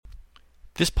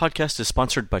This podcast is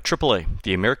sponsored by AAA,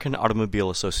 the American Automobile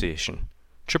Association.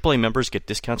 AAA members get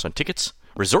discounts on tickets,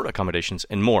 resort accommodations,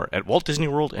 and more at Walt Disney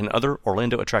World and other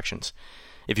Orlando attractions.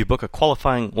 If you book a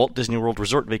qualifying Walt Disney World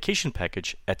Resort vacation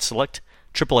package at select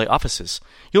AAA offices,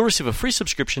 you'll receive a free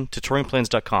subscription to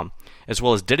touringplans.com, as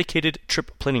well as dedicated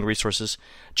trip planning resources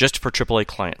just for AAA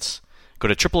clients. Go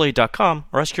to AAA.com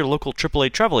or ask your local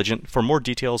AAA travel agent for more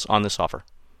details on this offer.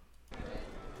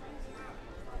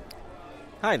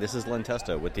 Hi, this is Len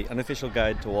Testa with the Unofficial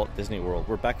Guide to Walt Disney World.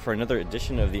 We're back for another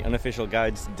edition of the Unofficial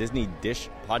Guide's Disney Dish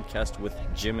podcast with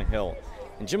Jim Hill.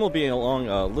 And Jim will be along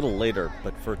a little later,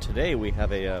 but for today we have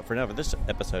for this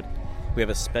episode, we have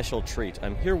a special treat.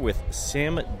 I'm here with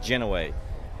Sam Gennawey,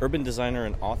 urban designer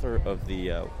and author of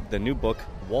the new book,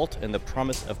 Walt and the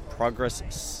Promise of Progress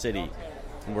City.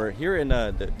 And we're here in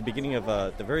the beginning of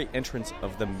the very entrance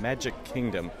of the Magic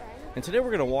Kingdom. And today we're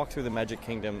going to walk through the Magic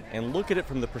Kingdom and look at it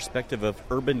from the perspective of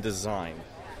urban design.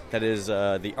 That is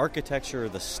the architecture,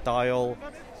 the style,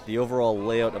 the overall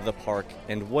layout of the park,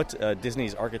 and what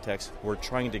Disney's architects were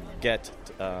trying to get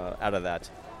out of that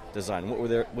design,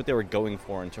 what they were going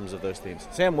for in terms of those themes.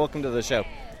 Sam, welcome to the show.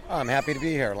 I'm happy to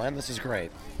be here, Len. This is great.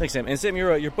 Thanks, Sam. And Sam,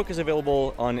 your book is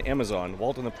available on Amazon,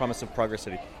 Walt and the Promise of Progress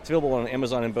City. It's available on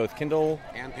Amazon in both Kindle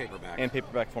and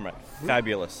paperback format.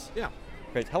 Fabulous. Yeah.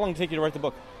 Great. How long did it take you to write the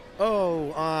book?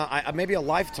 Maybe a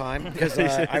lifetime, because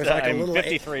I was like a little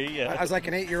 53. Yeah. I was like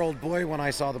an 8-year-old boy when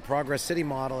I saw the Progress City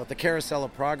model at the Carousel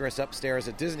of Progress upstairs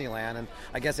at Disneyland, and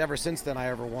I guess ever since then I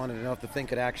ever wanted to know if the thing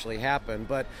could actually happen.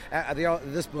 But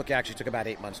this book actually took about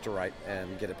 8 months to write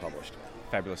and get it published.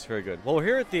 Fabulous, very good. Well, we're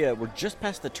here at we're just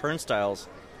past the turnstiles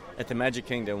at the Magic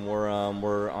Kingdom. We're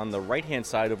on the right-hand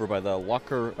side over by the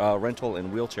locker rental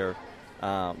and wheelchair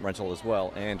rental as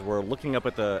well, and we're looking up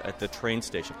at the train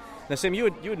station. Now, Sam, you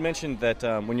had mentioned that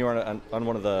when you were on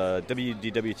one of the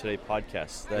WDW Today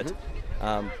podcasts that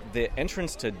the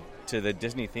entrance to the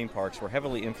Disney theme parks were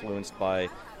heavily influenced by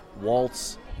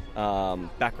Walt's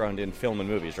background in film and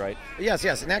movies, right? Yes.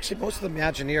 And actually, most of the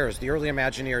Imagineers, the early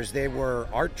Imagineers, they were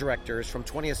art directors from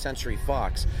 20th Century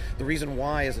Fox. The reason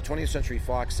why is the 20th Century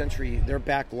Fox their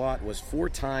back lot was 4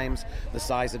 times the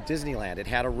size of Disneyland. It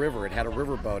had a river, it had a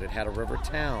riverboat, it had a river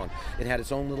town, it had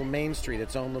its own little main street,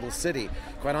 its own little city.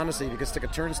 Quite honestly, if you could stick a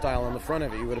turnstile in the front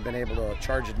of it, you would have been able to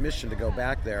charge admission to go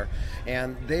back there.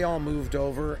 And they all moved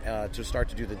over to start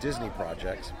to do the Disney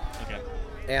projects. Okay.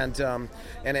 And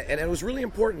it was really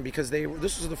important because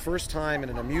this was the first time in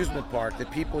an amusement park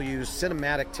that people used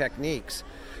cinematic techniques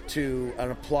and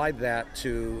applied that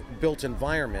to built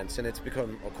environments, and it's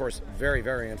become, of course, very,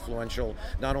 very influential,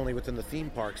 not only within the theme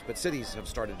parks, but cities have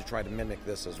started to try to mimic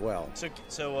this as well.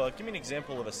 So give me an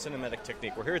example of a cinematic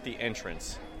technique. We're here at the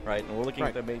entrance, right, and we're looking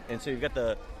at and so you've got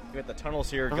the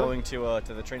tunnels here going to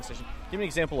the train station. Give me an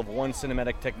example of one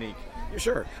cinematic technique.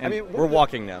 Sure. And we're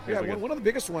walking now. One of the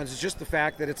biggest ones is just the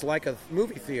fact that it's like a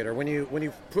movie theater. When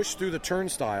you push through the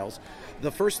turnstiles,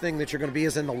 the first thing that you're going to be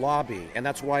is in the lobby, and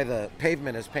that's why the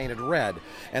pavement is painted red.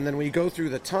 And then when you go through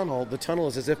the tunnel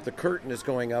is as if the curtain is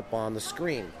going up on the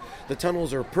screen. The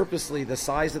tunnels are purposely the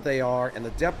size that they are and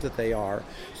the depth that they are,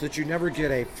 so that you never get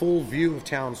a full view of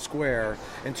Town Square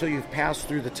until you've passed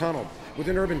through the tunnel.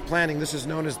 Within urban planning, this is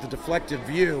known as the deflective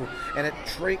view, and it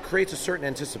creates a certain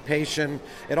anticipation.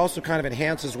 It also kind of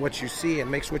enhances what you see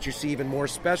and makes what you see even more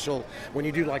special when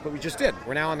you do like what we just did.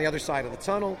 We're now on the other side of the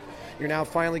tunnel. You're now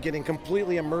finally getting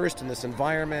completely immersed in this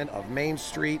environment of Main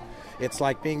Street. It's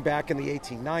like being back in the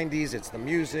 1890s. It's the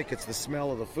music. It's the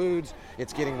smell of the foods.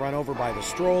 It's getting run over by the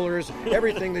strollers.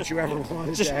 Everything that you ever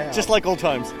wanted to have. Just like old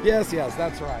times. Yes,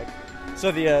 that's right.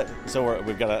 So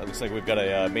we've got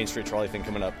a Main Street trolley thing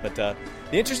coming up. But the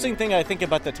interesting thing I think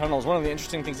about the tunnels, one of the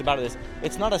interesting things about it is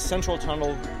it's not a central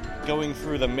tunnel going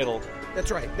through the middle.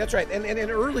 That's right. And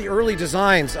in early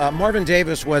designs, Marvin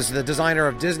Davis was the designer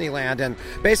of Disneyland, and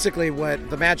basically what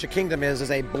the Magic Kingdom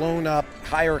is a blown-up,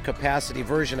 higher capacity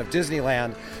version of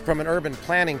Disneyland from an urban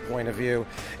planning point of view.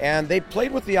 And they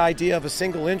played with the idea of a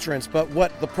single entrance, but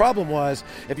what the problem was,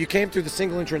 if you came through the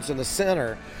single entrance in the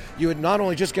center, you would not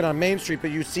only just get on Main Street,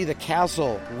 but you'd see the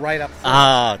castle right up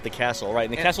front. The castle, right.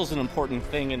 And the castle's an important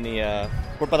thing in the...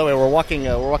 by the way, we're walking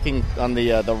on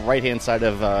the right-hand side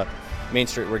of... Main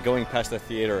Street. We're going past the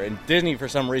theater, and Disney, for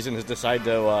some reason, has decided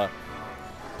to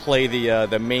play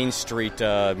the Main Street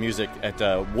music at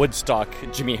Woodstock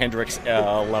Jimi Hendrix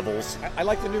levels. I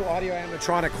like the new audio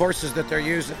animatronic horses that they're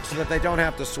using so that they don't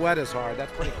have to sweat as hard.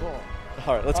 That's pretty cool.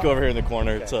 All right, let's go over here in the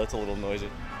corner. Okay. It's a little noisy.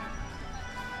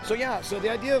 So the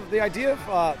idea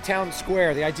of Town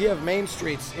Square, the idea of Main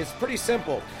Streets is pretty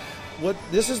simple.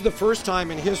 This is the first time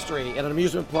in history at an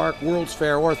amusement park, World's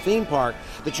Fair, or theme park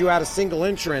that you had a single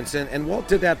entrance, and Walt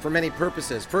did that for many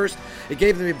purposes. First, it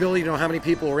gave them the ability to know how many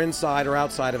people were inside or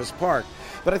outside of his park.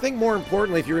 But I think more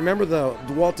importantly, if you remember the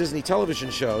Walt Disney television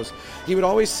shows, he would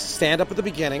always stand up at the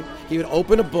beginning, he would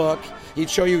open a book, he'd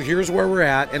show you here's where we're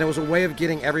at, and it was a way of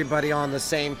getting everybody on the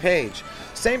same page.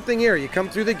 Same thing here. You come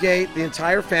through the gate, the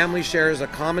entire family shares a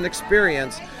common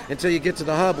experience until you get to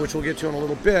the hub, which we'll get to in a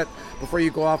little bit, before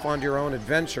you go off onto your own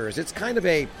adventures. It's kind of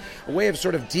a way of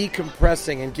sort of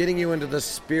decompressing and getting you into the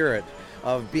spirit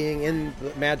of being in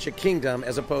the Magic Kingdom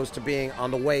as opposed to being on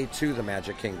the way to the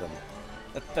Magic Kingdom.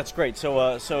 That's great.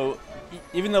 So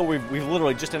even though we've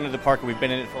literally just entered the park and we've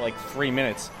been in it for like 3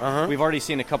 minutes, we've already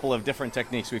seen a couple of different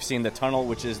techniques. We've seen the tunnel,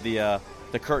 which is the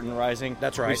curtain rising.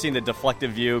 That's right. We've seen the deflective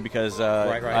view because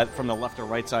Right. from the left or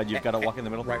right side, you've got to walk in the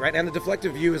middle. Right. And the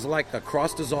deflective view is like the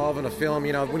cross dissolve in a film.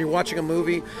 You know, when you're watching a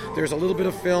movie, there's a little bit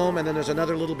of film, and then there's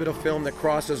another little bit of film that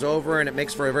crosses over, and it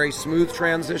makes for a very smooth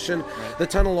transition. Right. The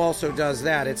tunnel also does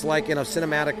that. It's like, in a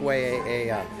cinematic way,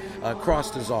 a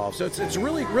cross dissolve. So it's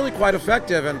really, really quite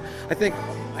effective. And I think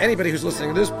anybody who's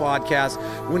listening to this podcast,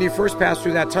 when you first pass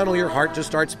through that tunnel, your heart just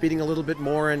starts beating a little bit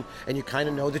more, and you kind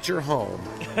of know that you're home.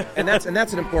 and that's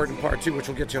an important part too, which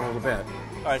we'll get to in a little bit.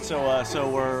 All right, so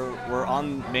we're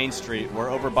on Main Street. We're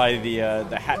over by the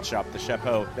hat shop, the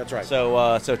Chapeau. That's right.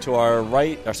 So to our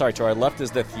to our left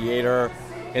is the theater.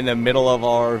 In the middle of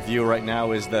our view right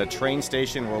now is the train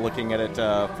station. We're looking at it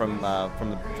from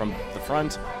the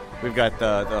front. We've got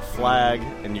the flag,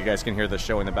 and you guys can hear the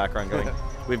show in the background going.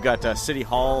 We've got City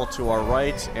Hall to our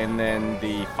right, and then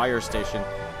the fire station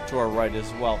to our right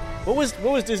as well. What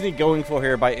was Disney going for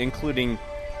here by including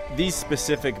these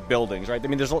specific buildings, right? I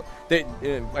mean,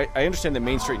 I understand that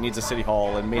Main Street needs a City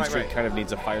Hall, and Main Street kind of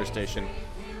needs a fire station.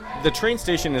 The train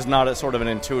station is not a sort of an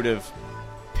intuitive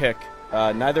pick.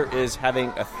 Neither is having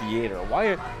a theater.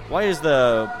 Why is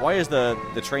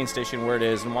the train station where it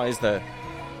is, and why is the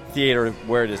theater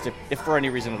where it is, if for any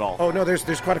reason at all? Oh no,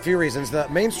 there's quite a few reasons. The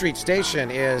Main Street station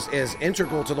is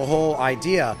integral to the whole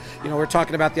idea. You know, we're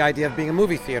talking about the idea of being a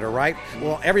movie theater, right?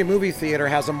 Well, every movie theater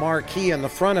has a marquee in the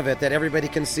front of it that everybody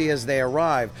can see as they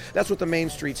arrive. That's what the Main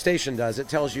Street station does. It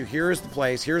tells you here's the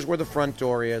place, here's where the front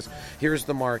door is, here's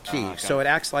the marquee. Okay. So it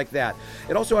acts like that.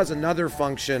 It also has another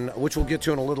function, which we'll get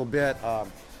to in a little bit,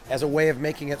 as a way of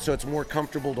making it so it's more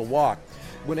comfortable to walk.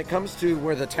 When it comes to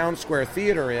where the Town Square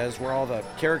Theater is, where all the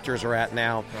characters are at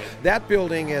now, that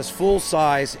building is full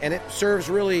size, and it serves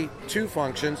really two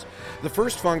functions. The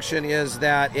first function is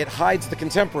that it hides the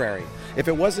Contemporary. If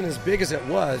it wasn't as big as it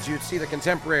was, you'd see the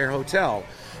Contemporary Hotel.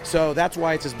 So that's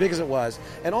why it's as big as it was.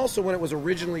 And also, when it was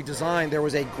originally designed, there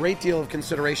was a great deal of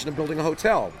consideration of building a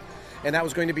hotel. And that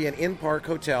was going to be an in-park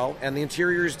hotel, and the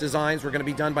interiors designs were going to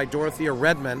be done by Dorothea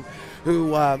Redmond,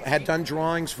 who had done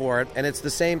drawings for it. And it's the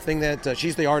same thing that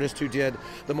she's the artist who did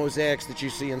the mosaics that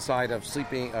you see inside of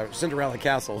Cinderella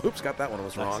Castle. Oops, got that one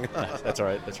was wrong. That's all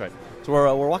right. That's right. So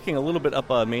we're walking a little bit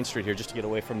up Main Street here just to get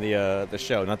away from the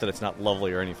show. Not that it's not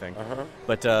lovely or anything,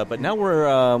 but now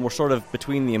we're sort of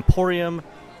between the Emporium,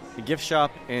 the gift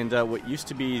shop, and what used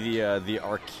to be the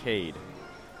arcade.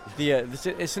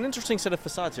 It's an interesting set of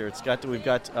facades here. We've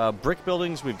got brick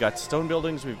buildings, we've got stone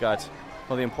buildings, we've got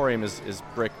the Emporium is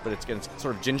brick, but it's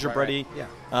sort of gingerbready. Right.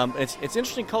 Yeah. It's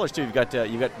interesting colors too. You've got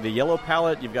the yellow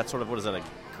palette. You've got sort of what is that, a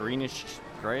greenish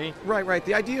gray? Right.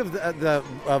 The idea of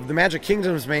the Magic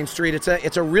Kingdom's Main Street,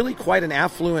 it's a really quite an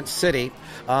affluent city.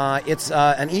 It's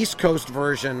an East Coast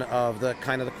version of the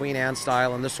kind of the Queen Anne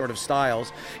style and this sort of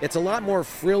styles. It's a lot more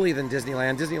frilly than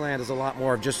Disneyland. Disneyland is a lot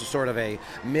more of just a sort of a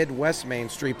Midwest Main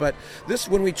Street. But this,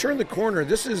 when we turn the corner,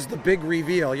 this is the big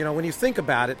reveal. You know, when you think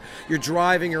about it, you're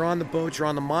driving, you're on the boat, you're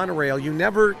on the monorail. You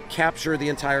never capture the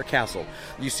entire castle.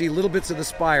 You see little bits of the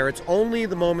spire. It's only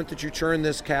the moment that you turn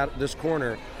this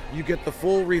corner you get the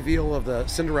full reveal of the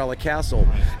Cinderella Castle,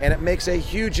 and it makes a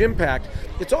huge impact.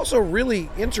 It's also really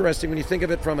interesting when you think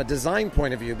of it from a design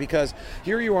point of view, because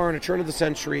here you are in a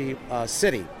turn-of-the-century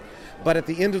city, but at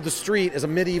the end of the street is a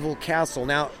medieval castle.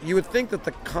 Now, you would think that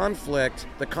the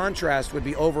contrast would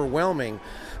be overwhelming,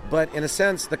 but in a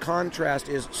sense, the contrast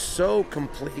is so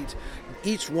complete.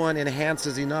 Each one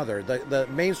enhances another. The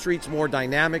Main Street's more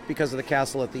dynamic because of the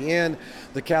castle at the end.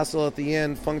 The castle at the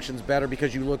end functions better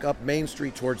because you look up Main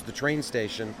Street towards the train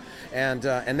station. And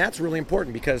that's really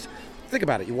important because, think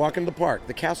about it, you walk into the park,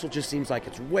 the castle just seems like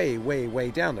it's way, way,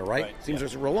 way down there, right? Seems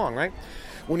it's real long, right?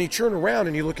 When you turn around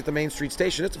and you look at the Main Street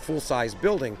station, it's a full-size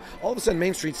building. All of a sudden,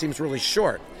 Main Street seems really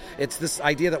short. It's this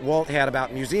idea that Walt had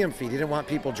about museum feet. He didn't want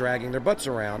people dragging their butts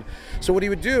around. So what he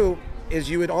would do is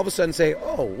you would all of a sudden say,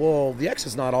 oh, well, the X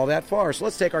is not all that far, so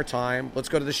let's take our time. Let's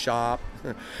go to the shop.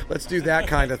 Let's do that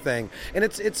kind of thing. And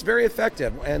it's very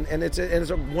effective, and it's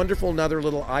a wonderful another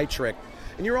little eye trick.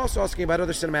 And you're also asking about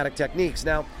other cinematic techniques.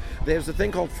 Now, there's a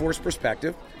thing called forced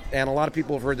perspective, and a lot of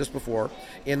people have heard this before.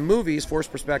 In movies,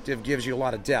 forced perspective gives you a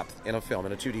lot of depth in a film,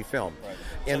 in a 2D film. Right.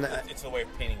 So it's the way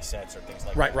of painting sets or things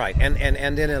like that. Right. And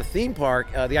in a theme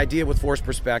park, the idea with forced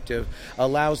perspective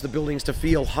allows the buildings to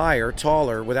feel higher,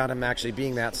 taller, without them actually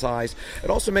being that size. It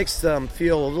also makes them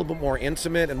feel a little bit more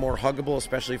intimate and more huggable,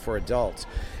 especially for adults.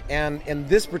 And in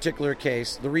this particular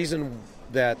case, the reason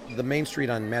that the main street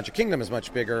on Magic Kingdom is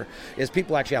much bigger is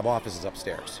people actually have offices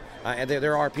upstairs. And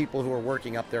there are people who are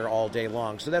working up there all day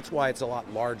long. So that's why it's a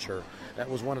lot larger. That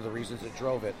was one of the reasons that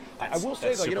drove it. I will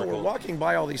say, though, we're walking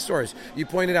by all these stores. You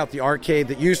pointed out the arcade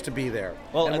that used to be there.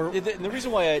 Well, the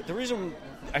reason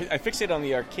I fixate on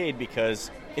the arcade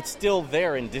because it's still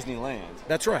there in Disneyland.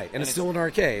 That's right, and it's still an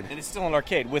arcade. And it's still an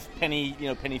arcade with penny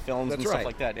films and right. stuff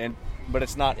like that. But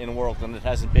it's not in World, and it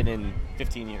hasn't been in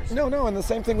 15 years. No, and the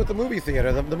same thing with the movie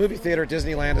theater. The movie theater at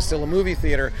Disneyland is still a movie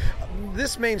theater.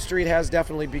 This Main Street has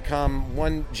definitely become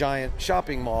one giant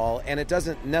shopping mall, and it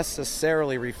doesn't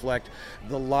necessarily reflect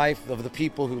the life of the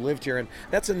people who lived here. And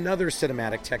that's another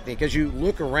cinematic technique. As you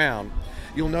look around,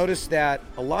 you'll notice that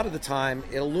a lot of the time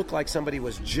it'll look like somebody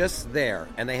was just there,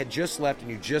 and they had just left, and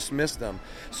you just missed them.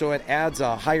 So it adds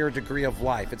a higher degree of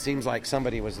life. It seems like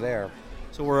somebody was there.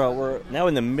 So we're now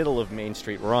in the middle of Main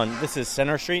Street. This is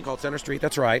Center Street. Called Center Street.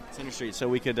 That's right. Center Street. So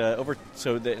we could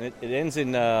it ends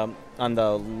in on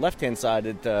the left-hand side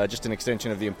at just an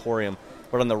extension of the Emporium,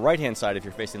 but on the right-hand side, if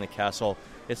you're facing the castle,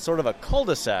 it's sort of a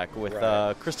cul-de-sac with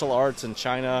Crystal Arts and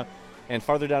China. And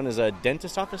farther down is a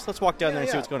dentist office. Let's walk down there and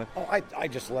see what's going on. Oh, I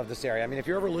just love this area. I mean, if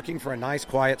you're ever looking for a nice,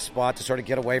 quiet spot to sort of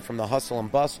get away from the hustle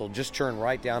and bustle, just turn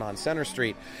right down on Center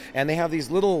Street. And they have these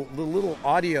little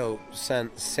audio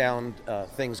sound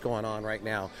things going on right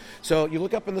now. So you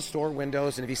look up in the store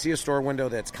windows, and if you see a store window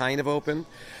that's kind of open,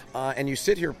 and you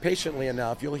sit here patiently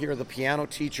enough, you'll hear the piano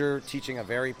teacher teaching a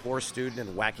very poor student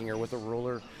and whacking her with a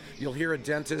ruler. You'll hear a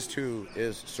dentist who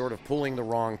is sort of pulling the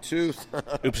wrong tooth.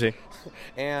 Oopsie.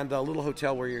 And a little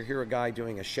hotel where you hear a guy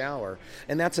doing a shower.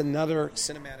 And that's another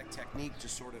cinematic technique to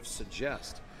sort of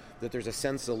suggest that there's a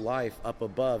sense of life up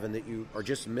above and that you are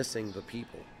just missing the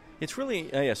people. It's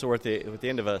really, so we're at the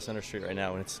end of Center Street right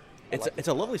now, and it's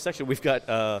a lovely section. We've got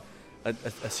a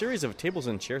series of tables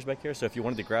and chairs back here, so if you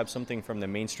wanted to grab something from the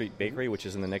Main Street Bakery, which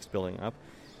is in the next building up,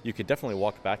 you could definitely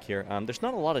walk back here. There's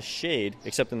not a lot of shade,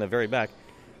 except in the very back.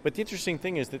 But the interesting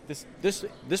thing is that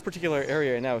this particular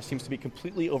area now seems to be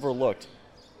completely overlooked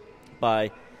by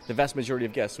the vast majority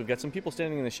of guests. We've got some people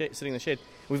standing in the shade, sitting in the shade.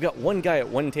 We've got one guy at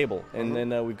one table, and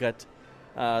then we've got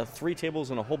 3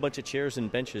 tables and a whole bunch of chairs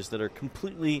and benches that are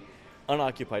completely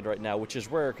unoccupied right now, which is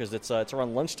rare because it's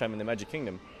around lunchtime in the Magic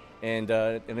Kingdom, and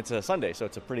it's a Sunday, so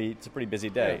it's a pretty busy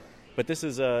day. Yeah. But this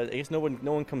is I guess no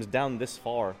one comes down this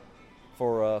far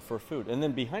for food. And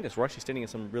then behind us, we're actually standing in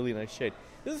some really nice shade.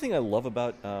 The other thing I love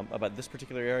about this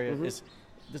particular area is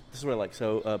this is what I like.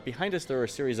 So behind us, there are a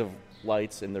series of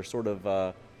lights, and they're sort of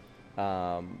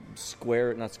not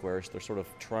squarish. They're sort of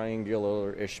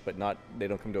triangular-ish, but not. They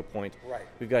don't come to a point. Right.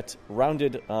 We've got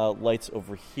rounded lights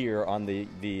over here on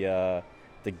the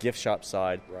gift shop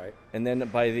side. Right. And then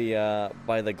by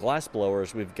the glass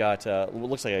blowers, we've got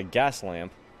what looks like a gas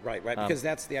lamp. Right, because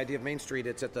that's the idea of Main Street.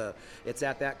 It's at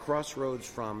that crossroads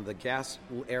from the gas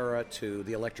era to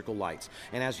the electrical lights.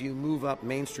 And as you move up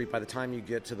Main Street, by the time you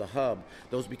get to the hub,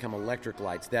 those become electric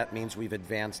lights. That means we've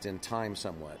advanced in time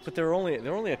somewhat. But there are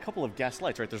only a couple of gas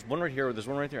lights, right? There's one right here, there's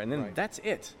one right there, and then that's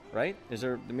it, right?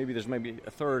 There's maybe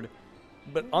a third.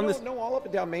 But on all up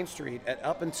and down Main Street,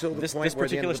 up until the point this where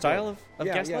particular style of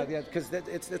gas light? Yeah, because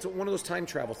it's one of those time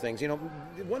travel things. You know,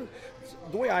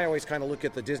 the way I always kind of look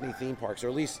at the Disney theme parks, or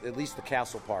at least the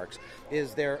castle parks,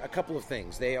 is there a couple of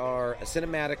things. They are a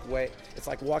cinematic way. It's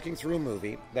like walking through a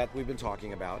movie that we've been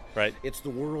talking about. Right. It's the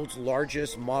world's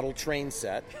largest model train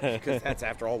set, because that's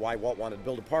after all why Walt wanted to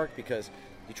build a park, because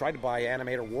he tried to buy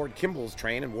animator Ward Kimball's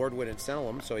train, and Ward wouldn't sell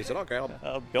him, so he said, "Okay,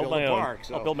 I'll build my own park."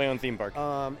 So, I'll build my own theme park.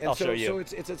 I'll show you. So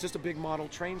it's just a big model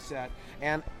train set,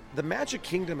 and the Magic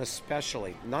Kingdom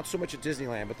especially, not so much at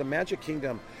Disneyland, but the Magic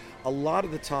Kingdom, a lot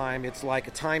of the time it's like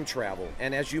a time travel,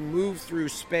 and as you move through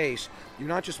space, you're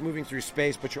not just moving through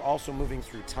space, but you're also moving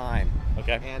through time.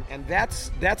 Okay. And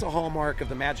that's a hallmark of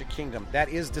the Magic Kingdom. That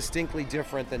is distinctly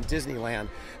different than Disneyland.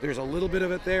 There's a little bit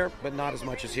of it there, but not as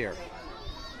much as here.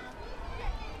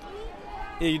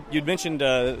 You'd mentioned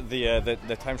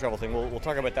the time travel thing. We'll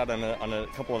talk about that on a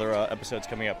couple other episodes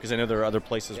coming up, because I know there are other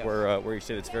places where you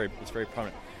said it's very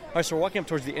prominent. All right, so we're walking up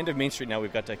towards the end of Main Street now.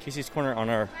 We've got Casey's Corner on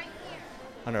our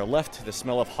left. The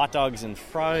smell of hot dogs and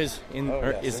fries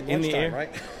is in the air.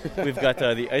 Right? We've got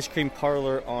the ice cream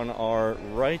parlor on our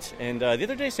right. And the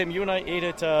other day, Sam, you and I ate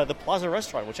at the Plaza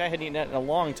Restaurant, which I hadn't eaten at in a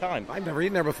long time. I've never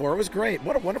eaten there before. It was great.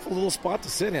 What a wonderful little spot to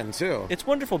sit in, too. It's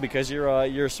wonderful because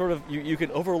you're sort of you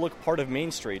can overlook part of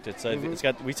Main Street. It's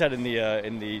got we sat in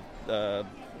the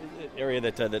area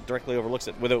that directly overlooks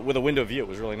it with a window view. It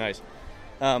was really nice.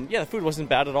 The food wasn't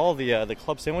bad at all. The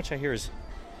club sandwich I hear is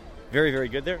very, very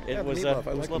good there. It was meatloaf.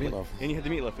 I it was like lovely. the meatloaf. And you had the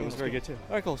meatloaf. It was very good too.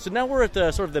 All right, cool. So now we're at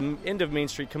the sort of the end of Main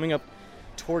Street, coming up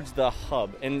towards the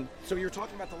hub. And so you're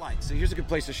talking about the lights. So here's a good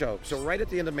place to show. So right at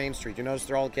the end of Main Street, you notice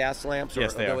they're all gas lamps?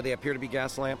 Yes, they are. They appear to be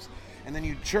gas lamps. And then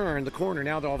you turn the corner,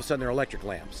 now all of a sudden they're electric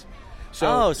lamps.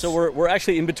 So we're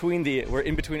actually in between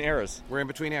eras. We're in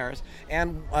between eras.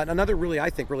 And another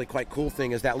really quite cool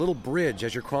thing is that little bridge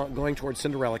as you're going towards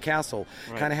Cinderella Castle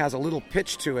kind of has a little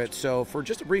pitch to it. So for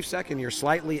just a brief second, you're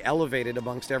slightly elevated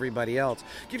amongst everybody else.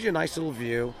 Gives you a nice little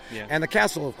view. Yeah. And the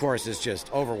castle, of course, is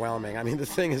just overwhelming. I mean, the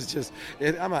thing is just,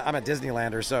 I'm a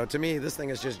Disneylander, so to me, this thing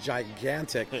is just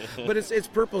gigantic. But it's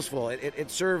purposeful. It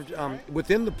served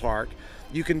within the park.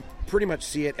 You can pretty much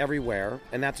see it everywhere,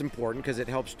 and that's important because it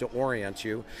helps to orient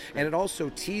you. And it also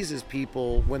teases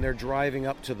people when they're driving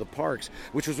up to the parks,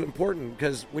 which was important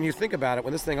because when you think about it,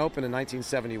 when this thing opened in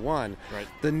 1971,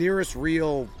 the nearest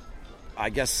real, I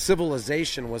guess,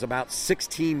 civilization was about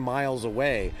 16 miles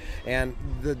away. And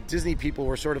the Disney people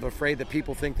were sort of afraid that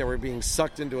people think they were being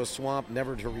sucked into a swamp,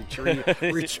 never to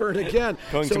return again.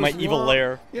 Going to my evil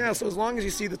lair. Yeah, so as long as you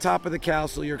see the top of the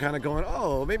castle, you're kind of going,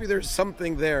 oh, maybe there's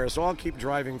something there, so I'll keep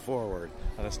driving forward.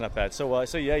 Oh, that's not bad. So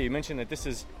yeah, you mentioned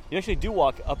that you actually do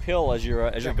walk uphill as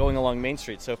you're going along Main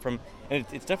Street. So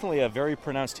it's definitely a very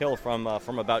pronounced hill from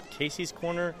about Casey's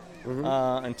Corner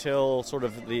until sort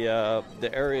of the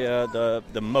area,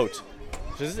 the moat.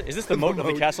 So is this the moat of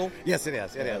the castle? Yes, it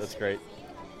is. Yeah, that's great.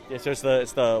 Yeah, so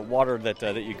it's the water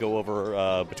that you go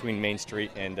over between Main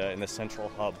Street and the central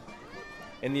hub.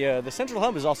 And the central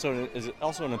hub is also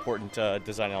an important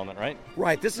design element, right?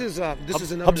 Right. This is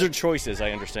another hubs are choices,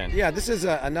 I understand. Yeah, this is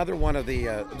another one of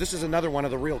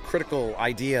the real critical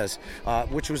ideas,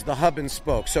 which was the hub and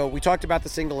spoke. So we talked about the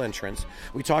single entrance.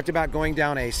 We talked about going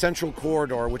down a central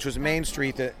corridor, which was Main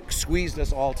Street, that squeezed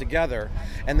us all together,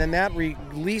 and then that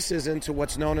releases into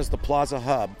what's known as the Plaza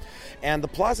Hub. And the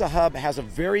Plaza Hub has a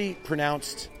very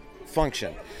pronounced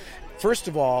function. First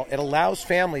of all, it allows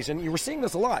families, and you were seeing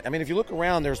this a lot. I mean, if you look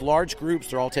around, there's large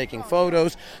groups. They're all taking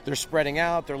photos. They're spreading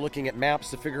out. They're looking at maps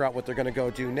to figure out what they're going to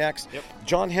go do next. Yep.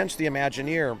 John Hench, the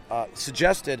Imagineer,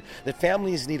 suggested that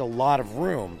families need a lot of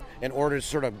room in order to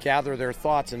sort of gather their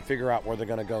thoughts and figure out where they're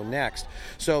going to go next.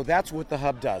 So that's what the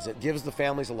hub does. It gives the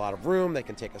families a lot of room. They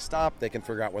can take a stop. They can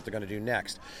figure out what they're going to do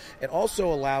next. It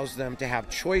also allows them to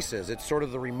have choices. It's sort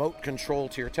of the remote control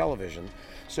to your television.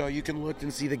 So you can look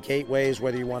and see the gateways,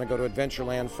 whether you want to go to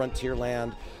Adventureland,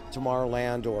 Frontierland,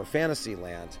 Tomorrowland, or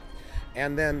Fantasyland.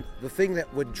 And then the thing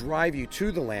that would drive you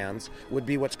to the lands would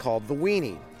be what's called the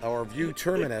weenie, or view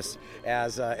terminus,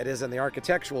 as it is in the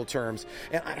architectural terms.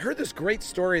 And I heard this great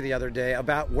story the other day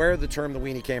about where the term the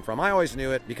weenie came from. I always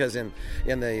knew it because in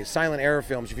the silent era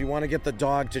films, if you want to get the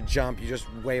dog to jump, you just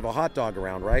wave a hot dog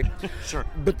around, right? Sure.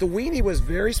 But the weenie was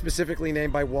very specifically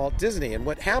named by Walt Disney. And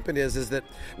what happened is that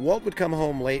Walt would come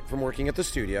home late from working at the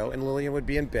studio, and Lillian would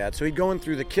be in bed. So he'd go in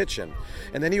through the kitchen,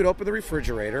 and then he would open the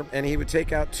refrigerator, and he would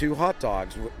take out 2 hot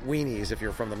dogs, weenies if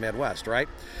you're from the Midwest, right?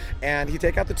 And he'd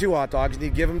take out the 2 hot dogs, and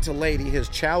he'd give them to Lady, his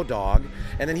chow dog,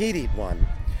 and then he'd eat one.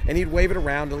 And he'd wave it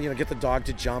around and, get the dog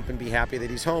to jump and be happy that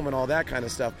he's home and all that kind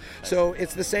of stuff. So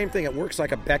it's the same thing. It works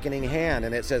like a beckoning hand,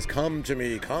 and it says, come to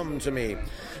me, come to me.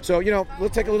 So,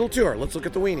 let's take a little tour. Let's look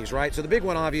at the weenies, right? So the big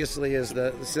one, obviously, is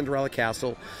the Cinderella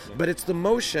Castle, but it's the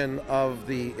motion of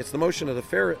the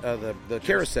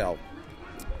carousel.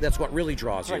 That's what really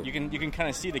draws you. Right, you can kind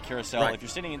of see the carousel. Right. If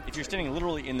you're standing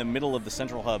literally in the middle of the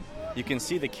central hub, you can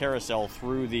see the carousel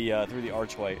through the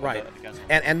archway. Right,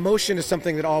 and motion is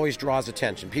something that always draws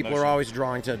attention. People are always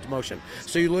drawing to motion.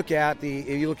 So you look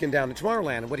in down to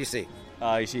Tomorrowland, and what do you see?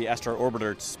 you see Astro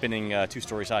Orbiter spinning 2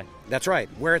 stories high. That's right,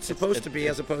 where it's supposed to be,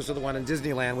 as opposed to the one in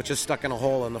Disneyland, which is stuck in a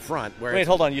hole in the front. Wait,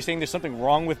 hold on. You're saying there's something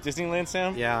wrong with Disneyland,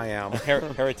 Sam? Yeah, I am.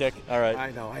 Heretic. All right.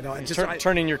 I know.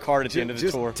 Turn in your card at the end of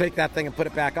the tour. Take that thing and put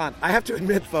it back on. I have to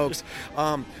admit, folks,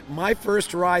 my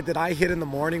first ride that I hit in the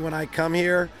morning when I come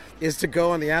here is to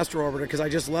go on the Astro Orbiter because I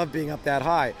just love being up that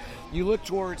high. You look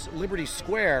towards Liberty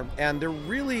Square, and the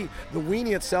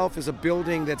weenie itself is a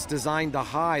building that's designed to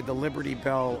hide the Liberty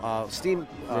Bell steam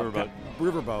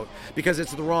riverboat because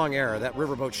it's the wrong era. That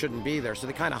riverboat shouldn't be there, so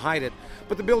they kind of hide it.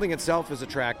 But the building itself is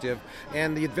attractive,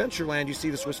 and the Adventureland, you see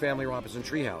the Swiss Family Robinson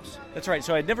Treehouse. That's right.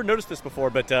 So I'd never noticed this before,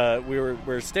 but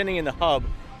we're standing in the hub,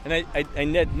 and I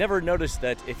never noticed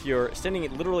that if you're standing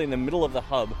literally in the middle of the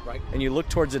hub, right, and you look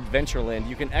towards Adventureland,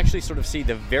 you can actually sort of see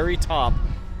the very top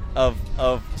of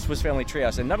Swiss Family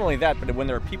Treehouse. And not only that, but when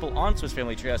there are people on Swiss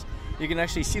Family Treehouse, you can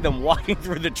actually see them walking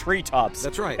through the treetops.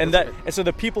 That's right. And and so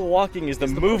the people walking is the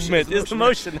movement, is the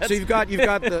motion. So you've got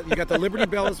the Liberty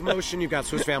Bell is motion, you've got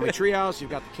Swiss Family Treehouse, you've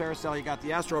got the carousel, you've got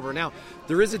the Astro Orbiter. Now,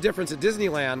 there is a difference at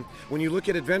Disneyland. When you look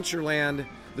at Adventureland,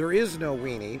 there is no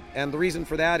weenie, and the reason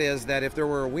for that is that if there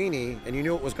were a weenie and you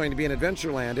knew it was going to be in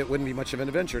Adventureland, it wouldn't be much of an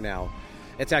adventure now.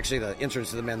 It's actually the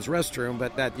entrance to the men's restroom,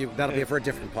 but that'll be for a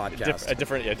different podcast. A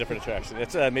different attraction.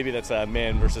 It's maybe that's a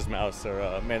Man versus Mouse or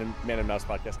a Man and Mouse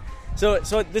podcast. So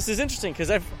this is interesting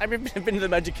because I've been to the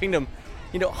Magic Kingdom,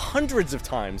 hundreds of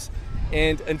times,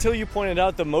 and until you pointed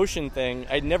out the motion thing,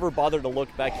 I'd never bothered to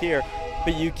look back here.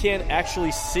 But you can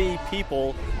actually see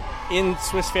people in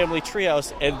Swiss Family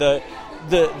Treehouse, and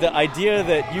the idea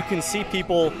that you can see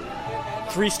people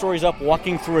 3 stories up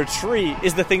walking through a tree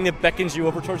is the thing that beckons you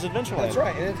over towards Adventureland. That's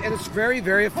right, and it's very,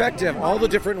 very effective. All the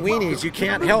different weenies, you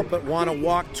can't help but want to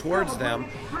walk towards them,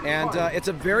 and it's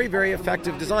a very, very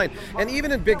effective design. And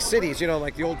even in big cities,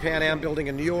 like the old Pan Am building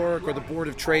in New York or the Board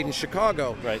of Trade in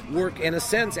Chicago, right, work in a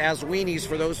sense as weenies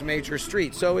for those major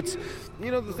streets. So it's,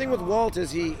 the thing with Walt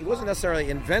is he wasn't necessarily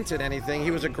invented anything.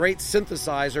 He was a great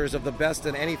synthesizer of the best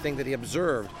in anything that he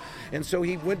observed. And so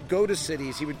he would go to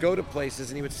cities, he would go to places,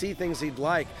 and he would see things he'd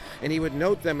like, and he would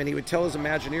note them, and he would tell his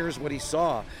Imagineers what he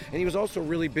saw. And he was also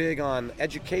really big on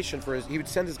education he would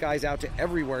send his guys out to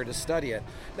everywhere to study it.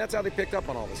 That's how they picked up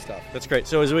on all this stuff. That's great.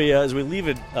 So as we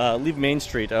leave Main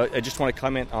Street, I just want to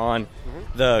comment on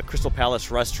the Crystal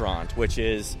Palace restaurant, which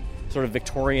is sort of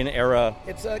Victorian era.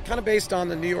 It's kind of based on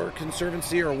the New York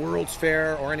Conservancy or World's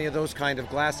Fair or any of those kind of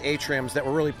glass atriums that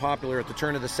were really popular at the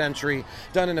turn of the century,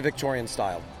 done in a Victorian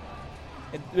style.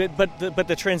 But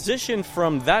the transition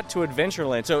from that to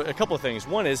Adventureland. So a couple of things.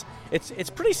 One is it's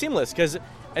pretty seamless because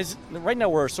right now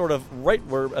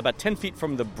we're about 10 feet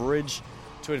from the bridge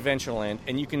to Adventureland,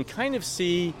 and you can kind of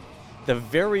see the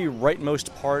very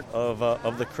rightmost part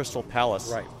of the Crystal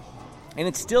Palace. Right. And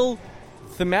it's still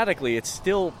thematically, it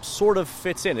still sort of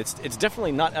fits in. It's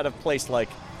definitely not out of place like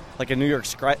a New York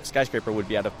skyscraper would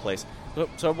be out of place.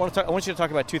 So I want you to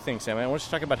talk about 2 things, Sam. I want you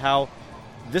to talk about how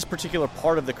this particular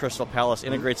part of the Crystal Palace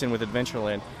integrates in with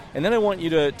Adventureland, and then I want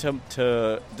you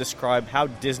to describe how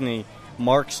Disney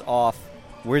marks off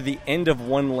where the end of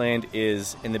one land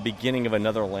is and the beginning of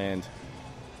another land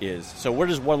is. So where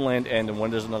does one land end and when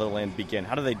does another land begin?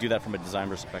 How do they do that from a design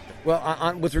perspective?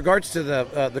 Well, with regards to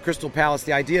the Crystal Palace,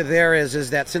 the idea there is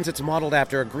that since it's modeled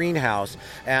after a greenhouse,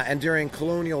 and during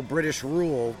colonial British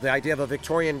rule, the idea of a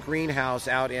Victorian greenhouse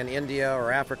out in India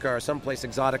or Africa or someplace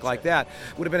exotic like that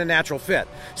would have been a natural fit.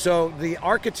 So the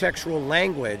architectural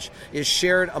language is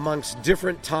shared amongst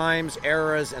different times,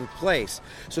 eras, and place.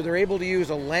 So they're able to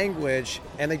use a language,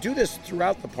 and they do this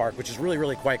throughout the park, which is really,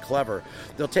 really quite clever.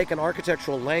 They'll take an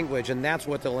architectural language, and that's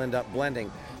what they'll end up blending.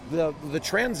 The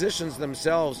transitions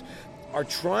themselves are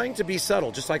trying to be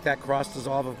subtle, just like that cross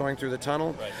dissolve of going through the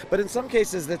tunnel. Right. But in some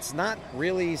cases, that's not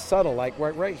really subtle. Like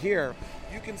right here,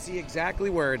 you can see exactly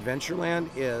where Adventureland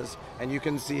is, and you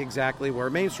can see exactly where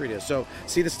Main Street is. So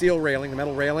see the steel railing, the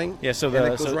metal railing? Yeah, so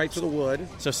it goes right to the wood.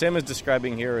 So Sam is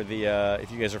describing here if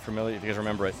you guys are familiar, if you guys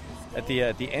remember it, at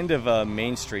the end of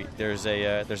Main Street, there's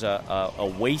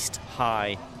a waist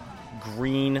high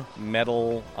green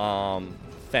metal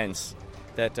fence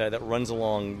that runs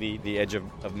along the edge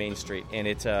of Main Street, and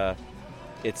it's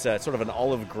sort of an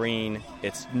olive green.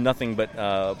 It's nothing but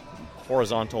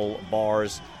horizontal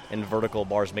bars and vertical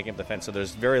bars making up the fence. So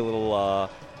there's very little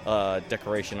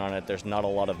decoration on it. There's not a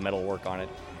lot of metal work on it,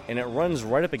 and it runs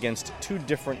right up against 2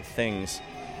 different things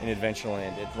in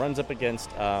Adventureland. It runs up against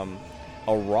a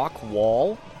rock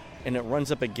wall, and it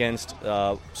runs up against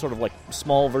sort of like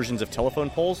small versions of telephone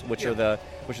poles, which are the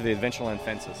Adventureland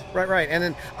fences. Right. And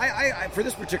then I for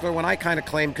this particular one, I kind of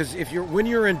claim, because when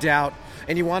you're in doubt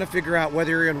and you want to figure out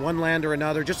whether you're in one land or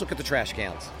another, just look at the trash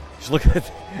cans. Just look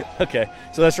at okay,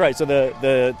 so that's right. So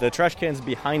the trash cans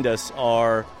behind us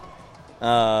are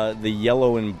the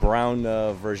yellow and brown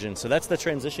version. So that's the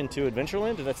transition to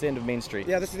Adventureland, or that's the end of Main Street?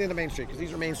 Yeah, this is the end of Main Street because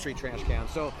these are Main Street trash cans.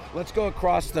 So let's go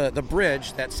across the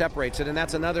bridge that separates it, and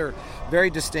that's another very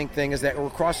distinct thing is that we're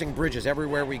crossing bridges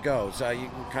everywhere we go. So you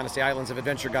can kind of say Islands of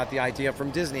Adventure got the idea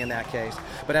from Disney in that case.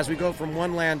 But as we go from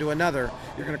one land to another,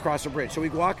 you're going to cross a bridge. So we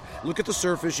walk, look at the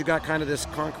surface. You got kind of this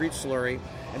concrete slurry,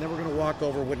 and then we're going to walk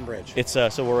over a wooden bridge. It's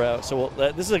this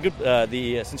is a good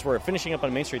since we're finishing up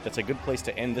on Main Street, that's a good place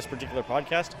to end this particular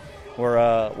podcast.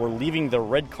 We're leaving the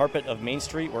red carpet of Main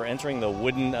Street. We're entering the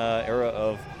wooden era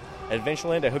of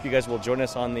Adventureland. I hope you guys will join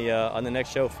us on the next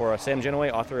show. For Sam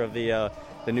Gennawey, author of the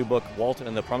new book Walt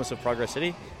and the Promise of Progress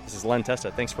City, this is Len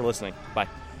Testa. Thanks for listening. Bye.